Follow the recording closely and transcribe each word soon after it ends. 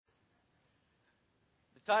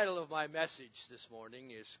The title of my message this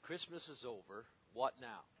morning is Christmas is Over, What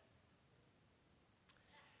Now?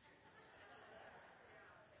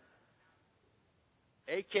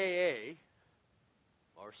 AKA,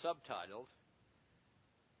 or subtitled,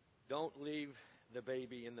 Don't Leave the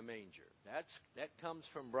Baby in the Manger. That comes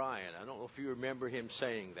from Brian. I don't know if you remember him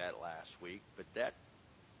saying that last week, but that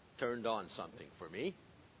turned on something for me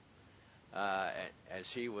as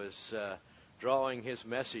he was drawing his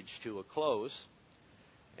message to a close.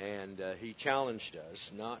 And he challenged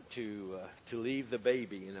us not to leave the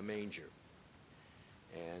baby in a manger,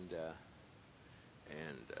 and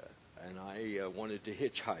I wanted to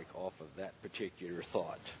hitchhike off of that particular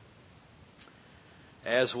thought.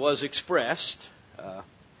 As was expressed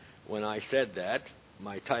when I said that,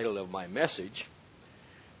 my title of my message,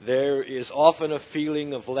 there is often a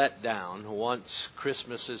feeling of letdown once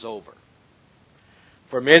Christmas is over.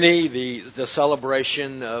 For many, the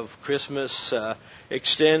celebration of Christmas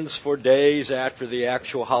extends for days after the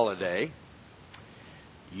actual holiday.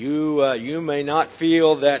 You may not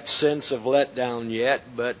feel that sense of letdown yet,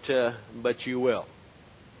 but you will.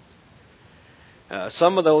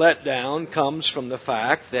 Some of the letdown comes from the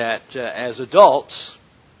fact that as adults,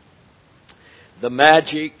 the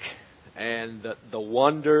magic and the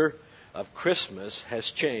wonder of Christmas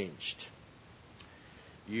has changed.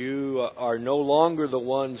 You are no longer the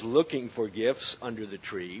ones looking for gifts under the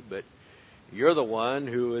tree, but you're the one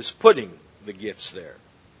who is putting the gifts there.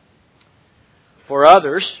 For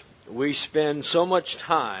others, we spend so much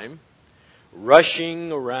time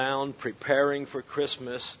rushing around preparing for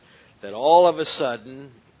Christmas that all of a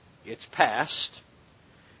sudden it's past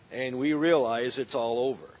and we realize it's all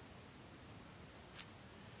over.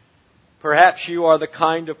 Perhaps you are the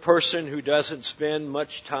kind of person who doesn't spend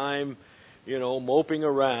much time moping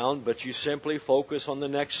around, but you simply focus on the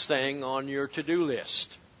next thing on your to-do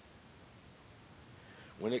list.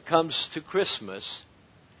 When it comes to Christmas,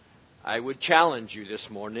 I would challenge you this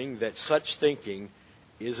morning that such thinking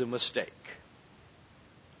is a mistake.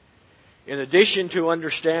 In addition to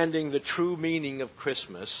understanding the true meaning of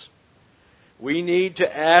Christmas, we need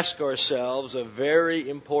to ask ourselves a very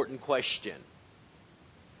important question.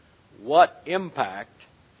 What impact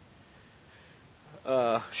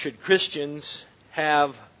should Christians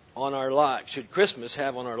have on our lives? Should Christmas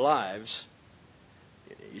have on our lives?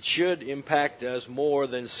 It should impact us more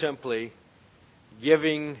than simply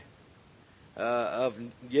getting us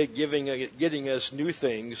new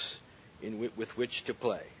things with which to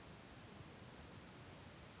play.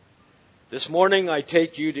 This morning I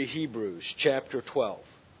take you to Hebrews chapter 12,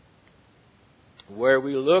 where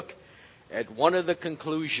we look at one of the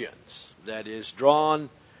conclusions that is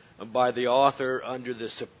drawn by the author under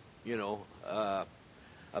the,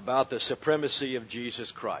 about the supremacy of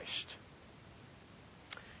Jesus Christ.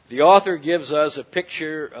 The author gives us a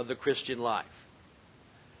picture of the Christian life.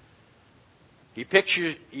 He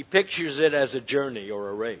pictures it as a journey or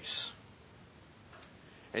a race.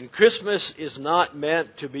 And Christmas is not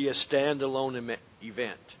meant to be a standalone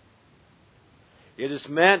event. It is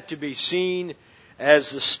meant to be seen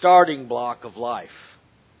as the starting block of life.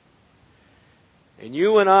 And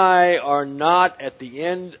you and I are not at the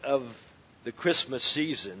end of the Christmas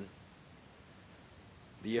season.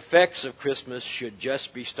 The effects of Christmas should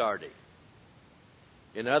just be starting.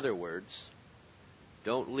 In other words,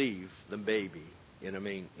 don't leave the baby in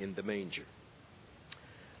the manger.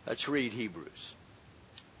 Let's read Hebrews.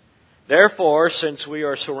 Therefore, since we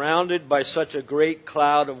are surrounded by such a great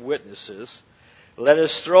cloud of witnesses, let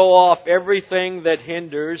us throw off everything that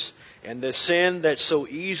hinders and the sin that so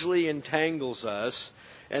easily entangles us,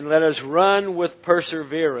 and let us run with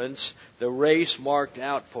perseverance the race marked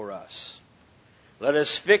out for us. Let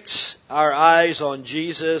us fix our eyes on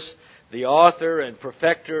Jesus, the author and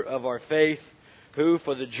perfecter of our faith, who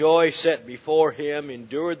for the joy set before him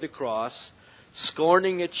endured the cross,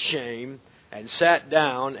 scorning its shame, and sat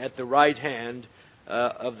down at the right hand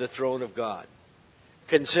of the throne of God.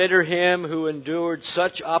 Consider him who endured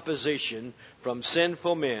such opposition from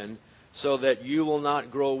sinful men, so that you will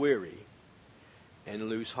not grow weary and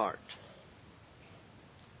lose heart.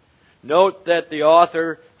 Note that the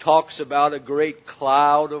author talks about a great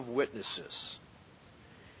cloud of witnesses.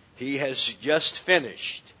 He has just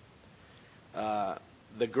finished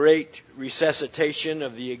the great resuscitation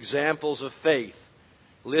of the examples of faith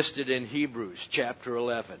listed in Hebrews chapter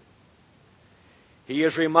 11. He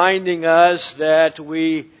is reminding us that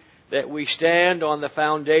we stand on the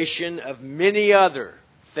foundation of many other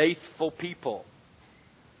faithful people.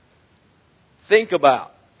 Think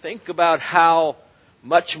about how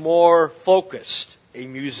much more focused a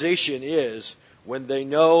musician is when they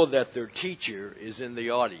know that their teacher is in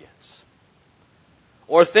the audience.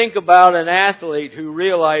 Or think about an athlete who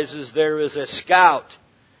realizes there is a scout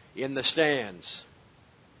in the stands.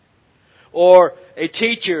 Or a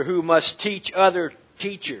teacher who must teach other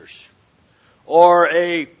teachers. Or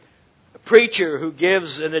a preacher who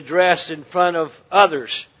gives an address in front of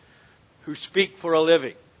others who speak for a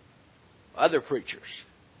living. Other preachers.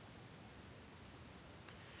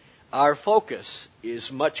 Our focus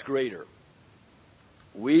is much greater.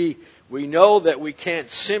 We know that we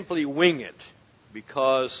can't simply wing it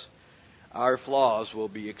because our flaws will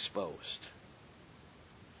be exposed.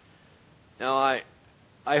 Now,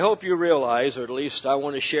 I hope you realize, or at least I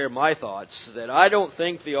want to share my thoughts, that I don't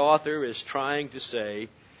think the author is trying to say,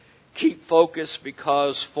 keep focus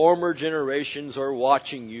because former generations are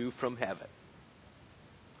watching you from heaven.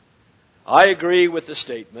 I agree with the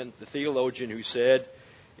statement, the theologian who said,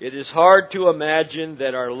 it is hard to imagine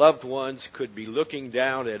that our loved ones could be looking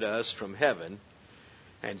down at us from heaven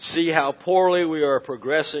and see how poorly we are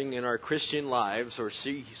progressing in our Christian lives, or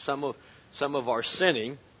see some of our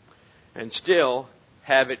sinning and still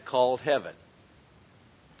have it called heaven.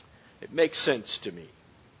 It makes sense to me.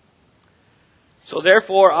 So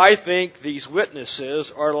therefore, I think these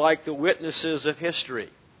witnesses are like the witnesses of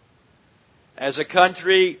history. As a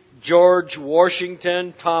country, George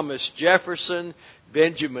Washington, Thomas Jefferson,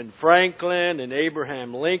 Benjamin Franklin, and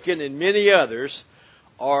Abraham Lincoln, and many others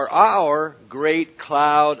are our great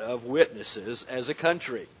cloud of witnesses as a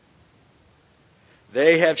country.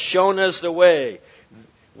 They have shown us the way.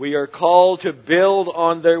 We are called to build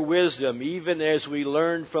on their wisdom, even as we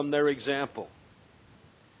learn from their example.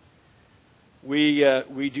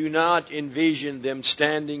 We do not envision them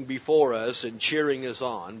standing before us and cheering us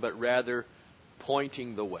on, but rather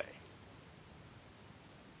pointing the way.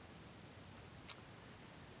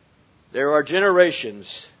 There are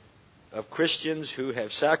generations of Christians who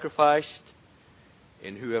have sacrificed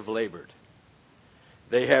and who have labored.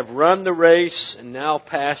 They have run the race and now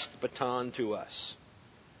passed the baton to us.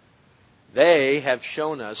 They have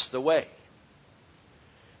shown us the way.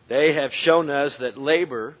 They have shown us that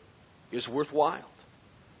labor is worthwhile.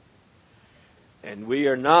 And we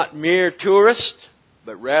are not mere tourists,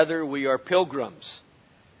 but rather we are pilgrims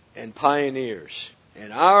and pioneers.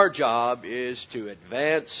 And our job is to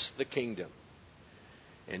advance the kingdom.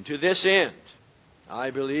 And to this end,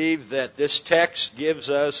 I believe that this text gives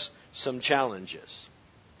us some challenges.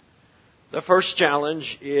 The first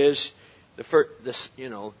challenge is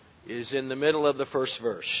is in the middle of the first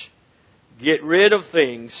verse. Get rid of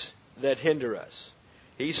things that hinder us.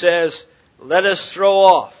 He says, let us throw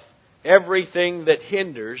off everything that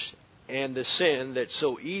hinders and the sin that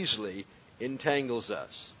so easily entangles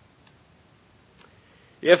us.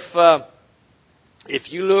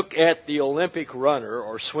 If you look at the Olympic runner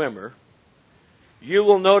or swimmer, you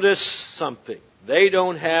will notice something. They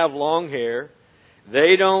don't have long hair.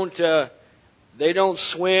 They don't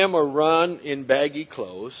swim or run in baggy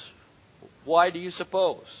clothes. Why do you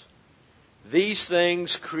suppose? These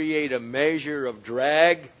things create a measure of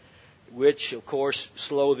drag, which, of course,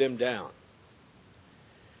 slow them down.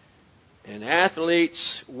 And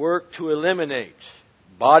athletes work to eliminate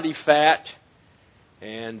body fat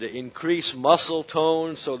and increase muscle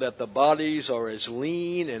tone so that the bodies are as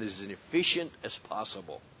lean and as efficient as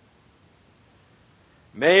possible.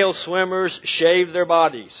 Male swimmers shave their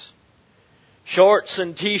bodies. Shorts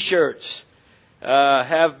and t-shirts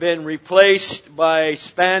have been replaced by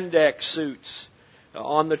spandex suits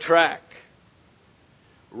on the track.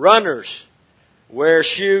 Runners wear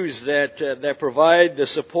shoes that provide the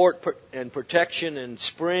support and protection and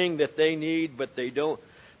spring that they need, but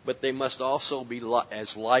they must also be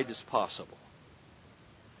as light as possible.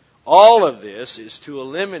 All of this is to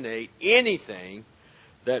eliminate anything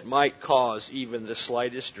that might cause even the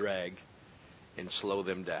slightest drag and slow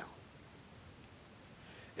them down.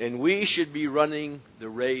 And we should be running the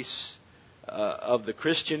race of the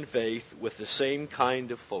Christian faith with the same kind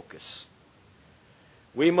of focus.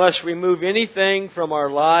 We must remove anything from our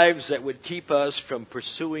lives that would keep us from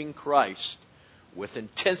pursuing Christ with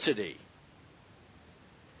intensity.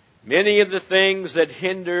 Many of the things that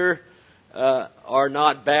hinder are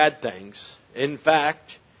not bad things. In fact,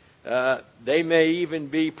 they may even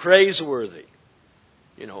be praiseworthy.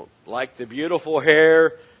 Like the beautiful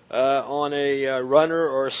hair on a runner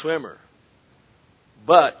or a swimmer.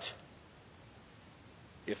 But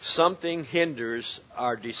if something hinders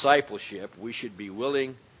our discipleship, we should be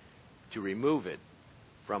willing to remove it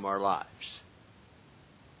from our lives.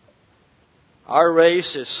 Our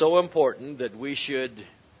race is so important that we should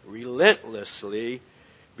relentlessly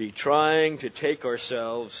be trying to take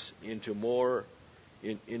ourselves into more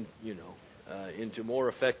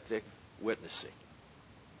effective witnessing.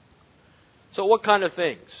 So what kind of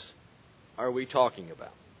things are we talking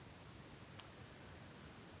about?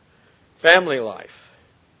 Family life,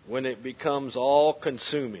 when it becomes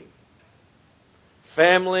all-consuming.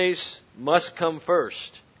 Families must come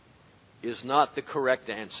first is not the correct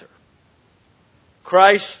answer.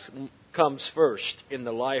 Christ comes first in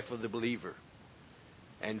the life of the believer,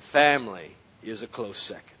 and family is a close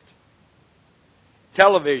second.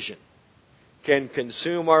 Television can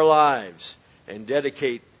consume our lives and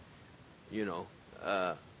dedicate,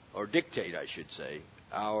 or dictate, I should say,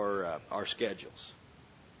 our schedules.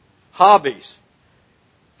 Hobbies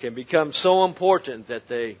can become so important that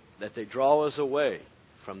they draw us away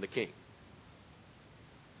from the King.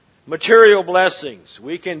 Material blessings.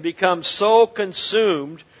 We can become so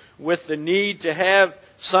consumed with the need to have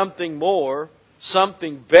something more,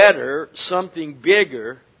 something better, something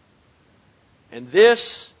bigger. And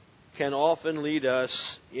this can often lead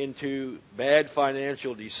us into bad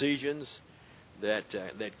financial decisions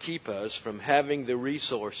that keep us from having the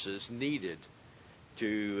resources needed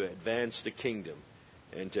to advance the kingdom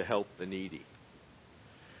and to help the needy.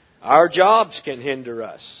 Our jobs can hinder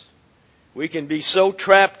us. We can be so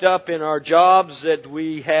trapped up in our jobs that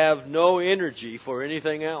we have no energy for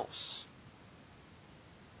anything else.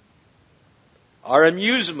 Our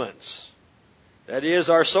amusements, that is,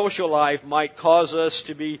 our social life, might cause us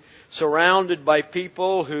to be surrounded by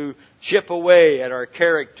people who chip away at our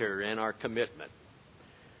character and our commitment.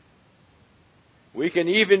 We can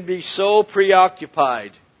even be so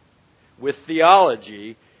preoccupied with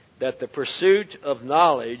theology that the pursuit of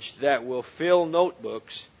knowledge that will fill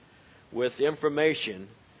notebooks with information,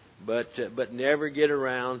 but never get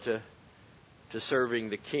around to serving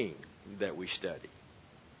the King that we study.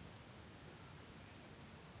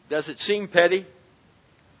 Does it seem petty?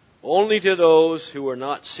 Only to those who are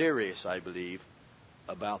not serious, I believe,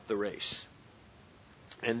 about the race.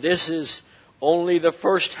 And this is only the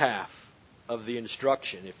first half of the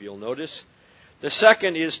instruction, if you'll notice. The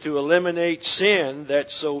second is to eliminate sin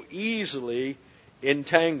that so easily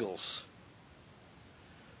entangles.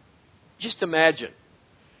 Just imagine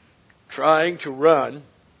trying to run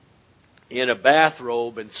in a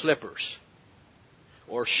bathrobe and slippers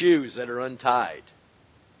or shoes that are untied.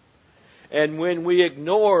 And when we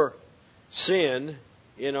ignore sin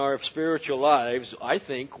in our spiritual lives, I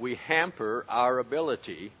think we hamper our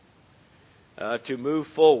ability to move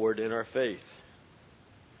forward in our faith.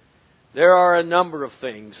 There are a number of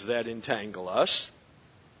things that entangle us,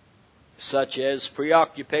 such as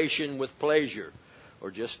preoccupation with pleasure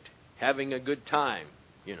or just having a good time,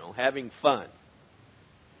 having fun,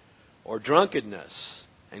 or drunkenness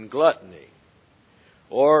and gluttony,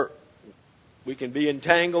 or we can be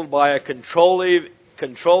entangled by a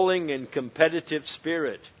controlling and competitive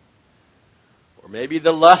spirit, or maybe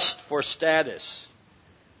the lust for status,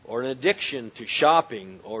 or an addiction to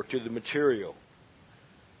shopping or to the material.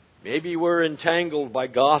 Maybe we're entangled by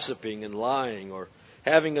gossiping and lying, or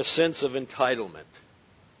having a sense of entitlement.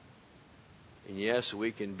 And yes,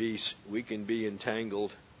 we can be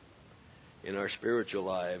entangled in our spiritual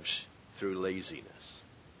lives through laziness.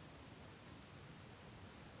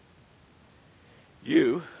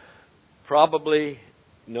 You probably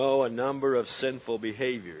know a number of sinful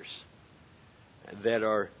behaviors that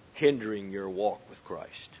are hindering your walk with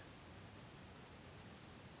Christ.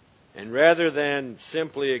 And rather than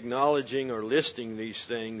simply acknowledging or listing these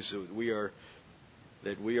things that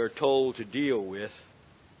we are told to deal with,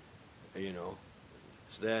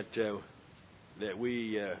 that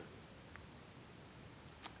we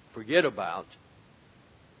forget about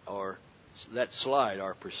or let slide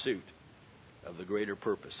our pursuit of the greater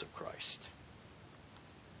purpose of Christ.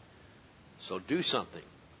 So do something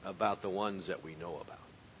about the ones that we know about.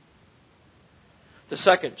 The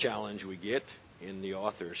second challenge we get in the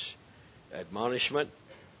author's admonishment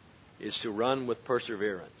is to run with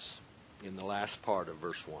perseverance in the last part of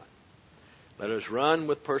verse 1. Let us run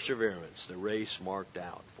with perseverance the race marked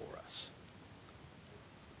out for us.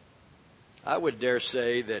 I would dare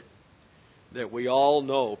say that we all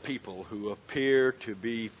know people who appear to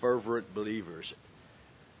be fervent believers.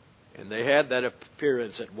 And they had that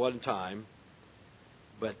appearance at one time,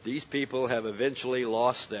 but these people have eventually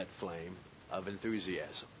lost that flame of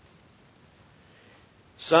enthusiasm.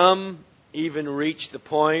 Some even reach the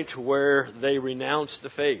point where they renounce the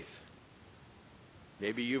faith.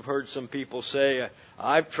 Maybe you've heard some people say,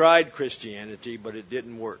 I've tried Christianity, but it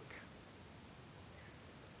didn't work.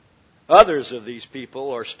 Others of these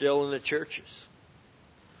people are still in the churches.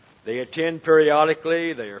 They attend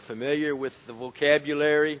periodically, they are familiar with the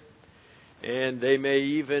vocabulary, and they may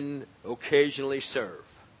even occasionally serve.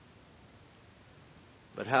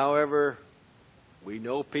 But however, we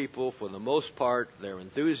know people, for the most part, their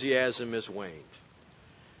enthusiasm has waned.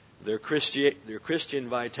 Their Christian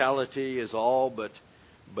vitality is all but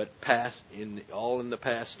past, all in the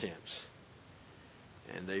past tense.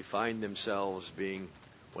 And they find themselves being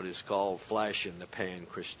what is called flash-in-the-pan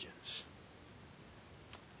Christians.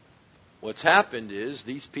 What's happened is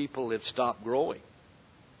these people have stopped growing.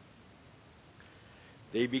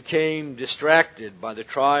 They became distracted by the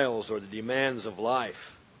trials or the demands of life.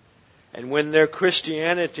 And when their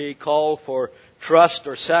Christianity called for trust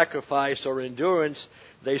or sacrifice or endurance,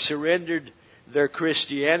 they surrendered their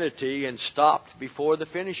Christianity and stopped before the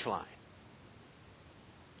finish line.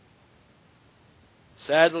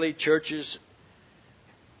 Sadly, churches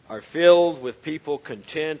are filled with people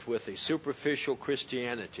content with a superficial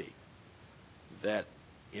Christianity that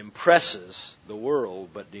impresses the world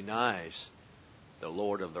but denies the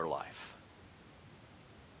Lord of their life.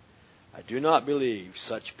 I do not believe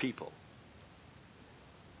such people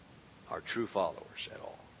are true followers at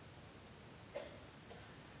all.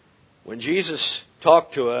 When Jesus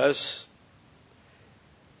talked to us,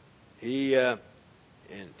 He and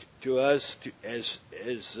to us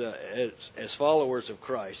as followers of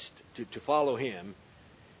Christ, to follow Him,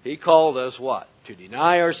 He called us what? To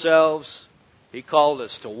deny ourselves. He called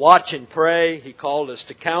us to watch and pray. He called us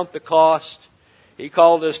to count the cost. He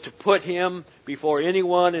called us to put Him before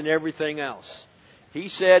anyone and everything else. He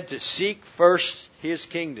said to seek first His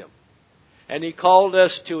kingdom. And He called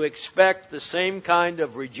us to expect the same kind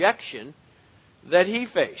of rejection that He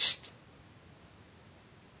faced.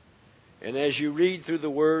 And as you read through the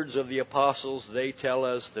words of the apostles, they tell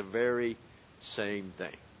us the very same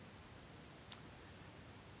thing.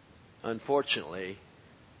 Unfortunately,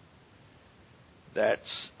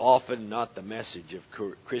 that's often not the message of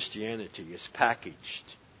Christianity as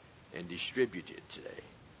packaged and distributed today.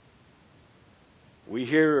 We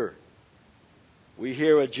hear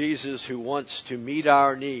a Jesus who wants to meet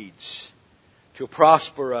our needs, to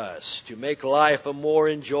prosper us, to make life a more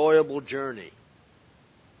enjoyable journey.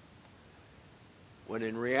 When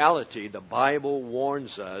in reality, the Bible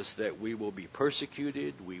warns us that we will be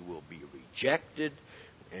persecuted, we will be rejected,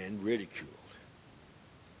 and ridiculed.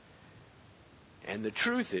 And the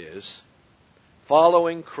truth is,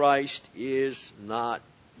 following Christ is not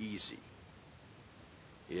easy.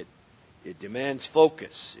 It demands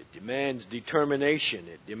focus, it demands determination,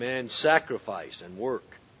 it demands sacrifice and work.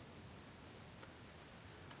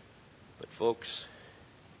 But folks,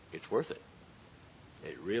 it's worth it.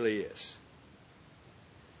 It really is.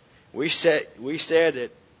 We have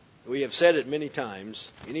said it many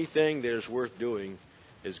times, anything that is worth doing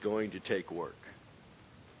is going to take work.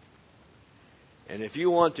 And if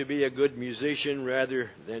you want to be a good musician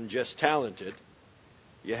rather than just talented,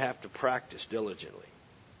 you have to practice diligently.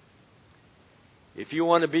 If you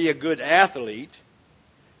want to be a good athlete,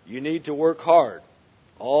 you need to work hard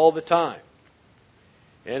all the time.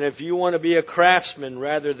 And if you want to be a craftsman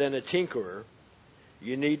rather than a tinkerer,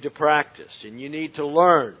 you need to practice and you need to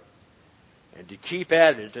learn and to keep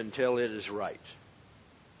at it until it is right.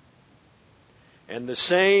 And the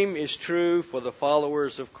same is true for the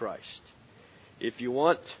followers of Christ. If you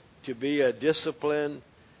want to be a disciplined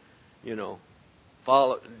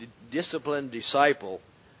disciple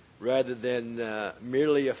rather than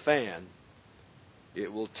merely a fan,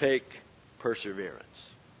 it will take perseverance.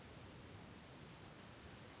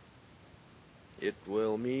 It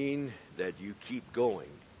will mean that you keep going,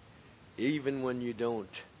 even when you don't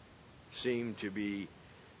seem to be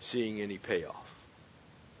seeing any payoff.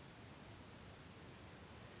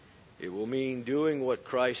 It will mean doing what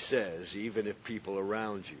Christ says, even if people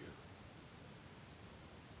around you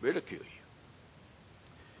ridicule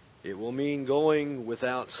you. It will mean going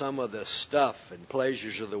without some of the stuff and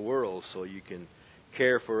pleasures of the world so you can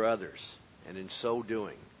care for others, and in so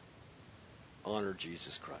doing, honor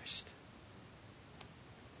Jesus Christ.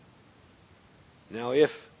 Now, if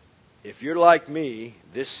you're like me,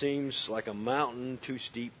 this seems like a mountain too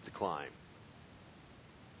steep to climb.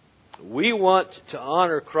 We want to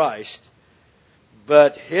honor Christ,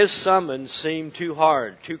 but His summons seem too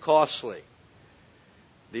hard, too costly.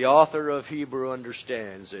 The author of Hebrew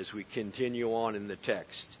understands as we continue on in the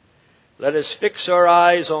text. Let us fix our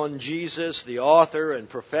eyes on Jesus, the author and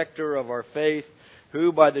perfecter of our faith,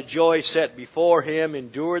 who by the joy set before Him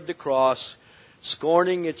endured the cross,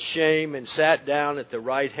 scorning its shame, and sat down at the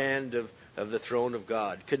right hand of the throne of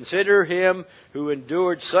God. Consider Him who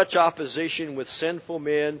endured such opposition with sinful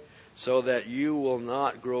men, so that you will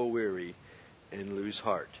not grow weary and lose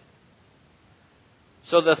heart.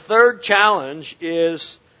 So the third challenge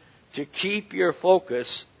is to keep your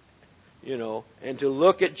focus, and to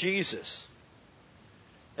look at Jesus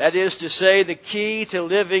That is to say, the key to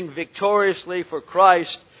living victoriously for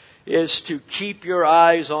Christ is to keep your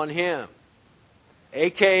eyes on Him.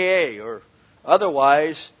 AKA, or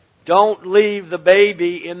otherwise, don't leave the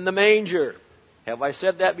baby in the manger. Have I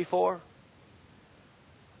said that before?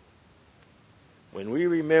 When we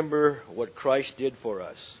remember what Christ did for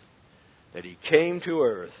us, that He came to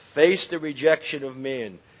earth, faced the rejection of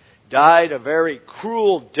men, died a very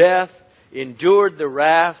cruel death, endured the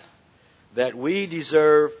wrath that we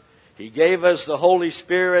deserve. He gave us the Holy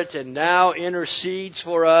Spirit and now intercedes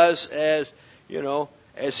for us as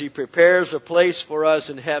He prepares a place for us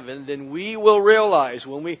in heaven. Then we will realize,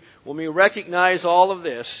 when we recognize all of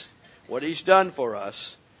this, what He's done for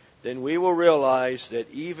us, then we will realize that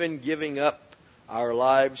even giving up our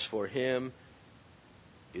lives for Him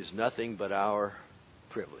is nothing but our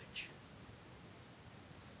privilege.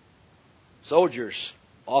 Soldiers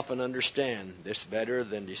often understand this better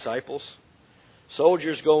than disciples.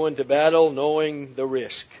 Soldiers go into battle knowing the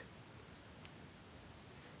risk.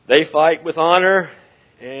 They fight with honor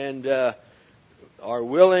and are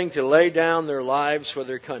willing to lay down their lives for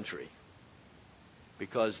their country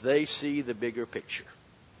because they see the bigger picture.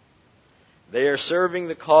 They are serving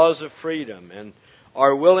the cause of freedom and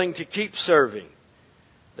are willing to keep serving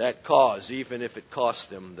that cause, even if it costs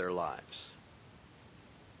them their lives.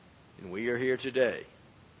 And we are here today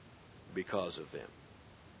because of them.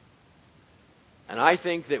 And I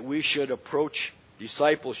think that we should approach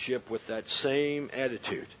discipleship with that same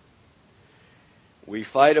attitude. We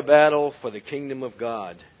fight a battle for the kingdom of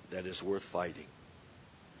God that is worth fighting.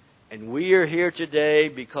 And we are here today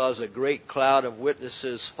because a great cloud of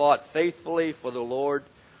witnesses fought faithfully for the Lord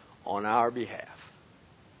on our behalf.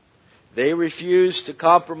 They refused to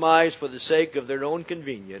compromise for the sake of their own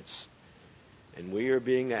convenience, and we are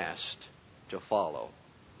being asked to follow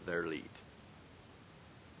their lead.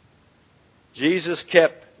 Jesus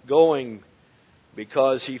kept going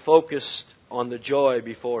because He focused on the joy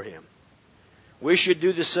before Him. We should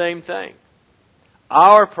do the same thing.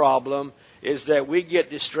 Our problem is that we get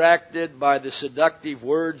distracted by the seductive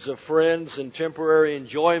words of friends and temporary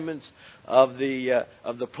enjoyments of the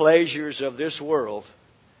pleasures of this world.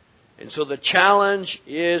 And so the challenge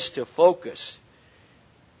is to focus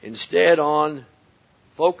on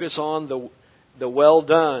the well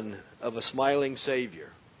done of a smiling Savior.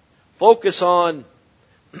 Focus on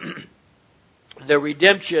the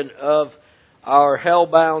redemption of our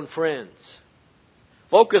hell-bound friends.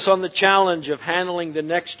 Focus on the challenge of handling the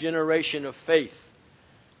next generation of faith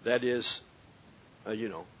that is,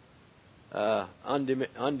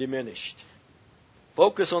 undiminished.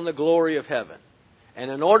 Focus on the glory of heaven. And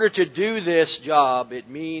in order to do this job, it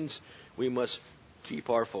means we must keep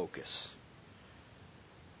our focus.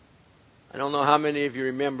 I don't know how many of you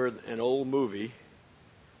remember an old movie.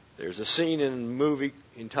 There's a scene in a movie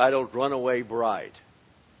entitled Runaway Bride.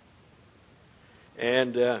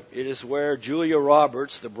 And it is where Julia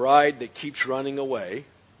Roberts, the bride that keeps running away,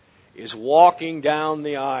 is walking down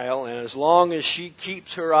the aisle, and as long as she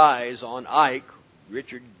keeps her eyes on Ike,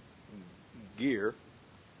 Richard Gere,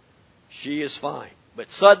 she is fine.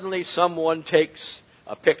 But suddenly someone takes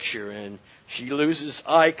a picture and she loses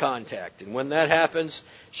eye contact. And when that happens,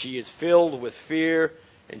 she is filled with fear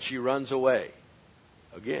and she runs away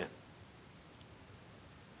again.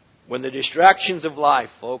 When the distractions of life,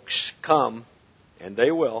 folks, come, and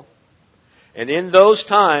they will, and in those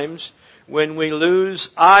times when we lose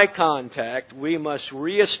eye contact, we must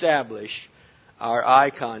reestablish our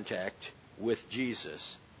eye contact with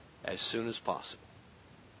Jesus as soon as possible.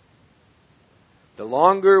 The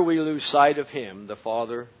longer we lose sight of Him, the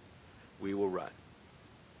farther we will run.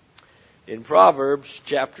 In Proverbs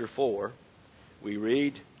chapter 4, we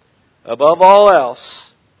read, "Above all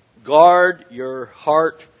else, guard your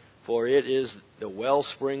heart, for it is the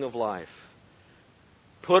wellspring of life.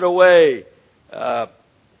 Put away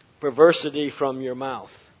perversity from your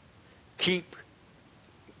mouth. Keep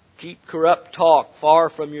corrupt talk far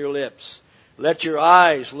from your lips. Let your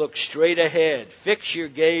eyes look straight ahead. Fix your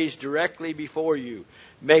gaze directly before you.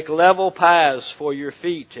 Make level paths for your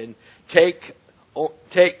feet and take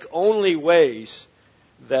only ways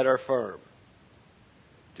that are firm.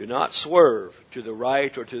 Do not swerve to the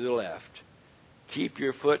right or to the left. Keep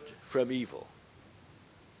your foot from evil."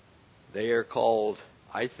 They are called,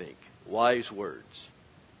 I think, wise words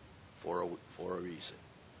for a reason.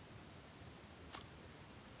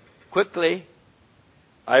 Quickly,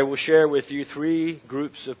 I will share with you 3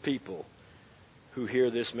 groups of people who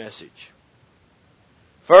hear this message.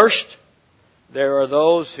 First, there are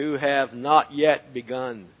those who have not yet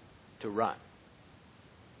begun to run.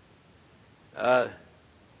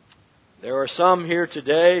 There are some here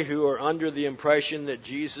today who are under the impression that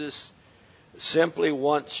Jesus simply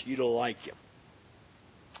wants you to like Him.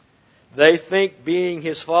 They think being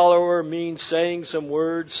His follower means saying some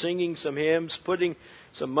words, singing some hymns, putting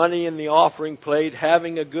some money in the offering plate,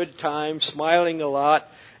 having a good time, smiling a lot,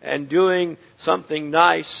 and doing something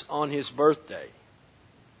nice on His birthday.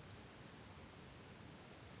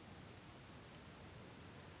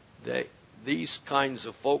 These kinds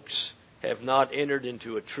of folks have not entered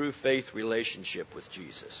into a true faith relationship with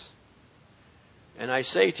Jesus. And I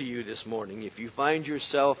say to you this morning, if you find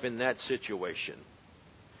yourself in that situation,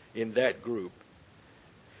 in that group,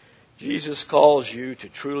 Jesus calls you to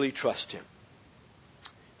truly trust Him.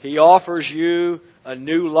 He offers you a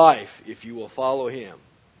new life if you will follow Him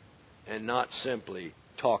and not simply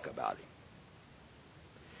talk about Him.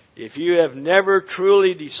 If you have never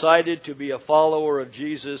truly decided to be a follower of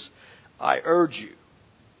Jesus, I urge you,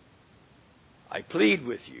 I plead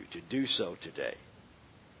with you to do so today.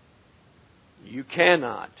 You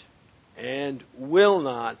cannot and will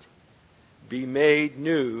not be made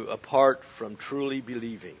new apart from truly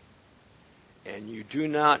believing. And you do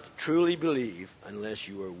not truly believe unless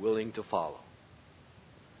you are willing to follow.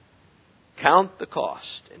 Count the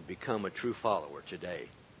cost and become a true follower today,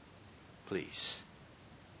 please.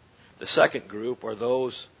 The second group are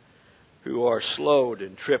those who are slowed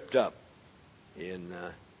and tripped up in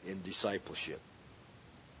discipleship.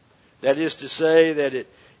 That is to say that it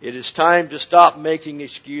is time to stop making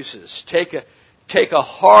excuses. Take a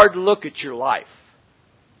hard look at your life.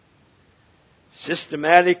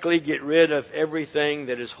 Systematically get rid of everything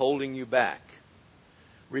that is holding you back.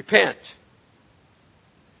 Repent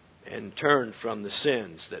and turn from the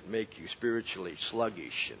sins that make you spiritually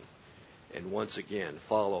sluggish and once again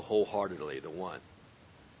follow wholeheartedly the one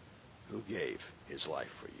who gave His life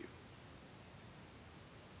for you.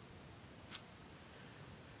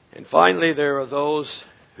 And finally, there are those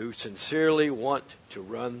who sincerely want to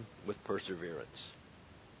run with perseverance.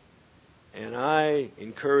 And I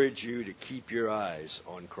encourage you to keep your eyes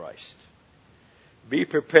on Christ. Be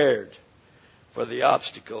prepared for the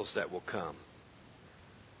obstacles that will come.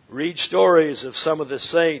 Read stories of some of the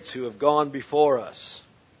saints who have gone before us.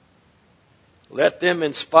 Let them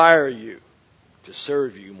inspire you to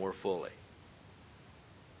serve you more fully.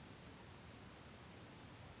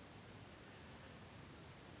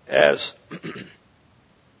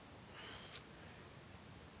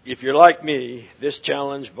 If you're like me, this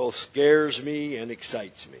challenge both scares me and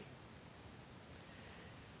excites me.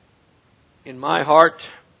 In my heart,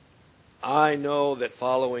 I know that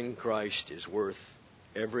following Christ is worth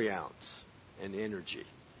every ounce and energy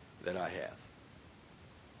that I have.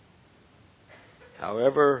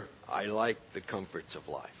 However, I like the comforts of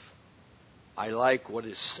life. I like what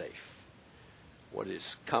is safe, what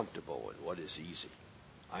is comfortable, and what is easy.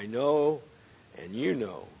 I know, and you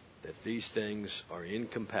know, that these things are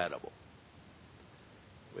incompatible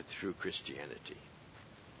with true Christianity.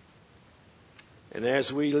 And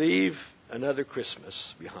as we leave another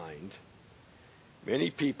Christmas behind,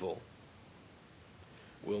 many people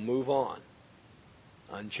will move on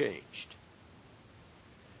unchanged.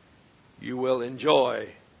 You will enjoy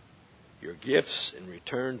your gifts and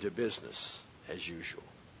return to business as usual.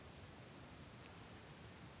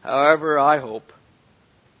 However, I hope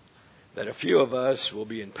that a few of us will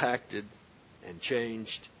be impacted and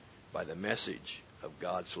changed by the message of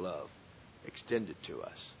God's love extended to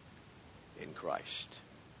us in Christ,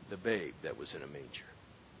 the babe that was in a manger.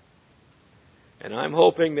 And I'm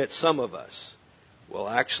hoping that some of us will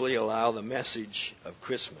actually allow the message of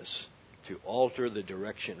Christmas to alter the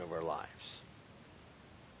direction of our lives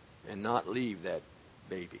and not leave that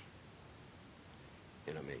baby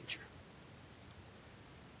in a manger.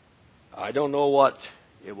 I don't know what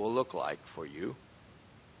it will look like for you.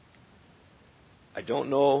 I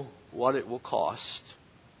don't know what it will cost.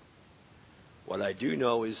 What I do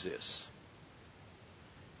know is this,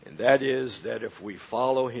 and that is that if we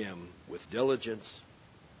follow Him with diligence,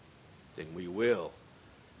 then we will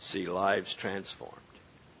see lives transformed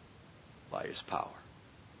by His power.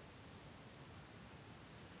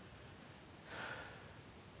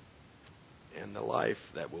 And the life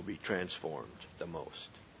that will be transformed the most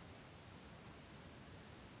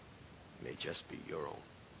may just be your own.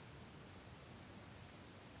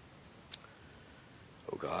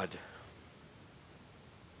 Oh God,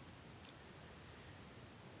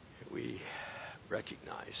 we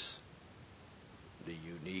recognize the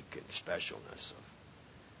unique and specialness of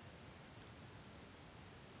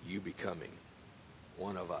You becoming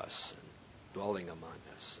one of us and dwelling among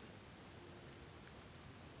us, and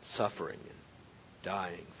suffering and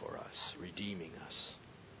dying for us, redeeming us.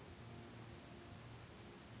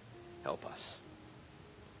 Help us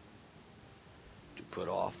to put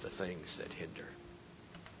off the things that hinder.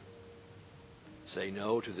 Say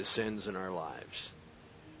no to the sins in our lives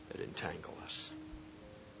that entangle us.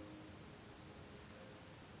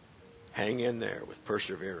 Hang in there with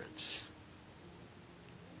perseverance,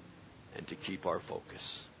 and to keep our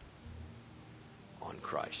focus on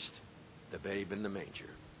Christ, the babe in the manger,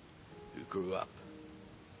 who grew up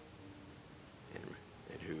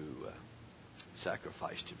and who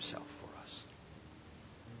sacrificed himself for us.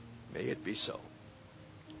 May it be so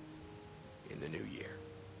in the new year.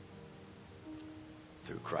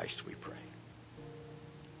 Through Christ we pray.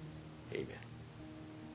 Amen.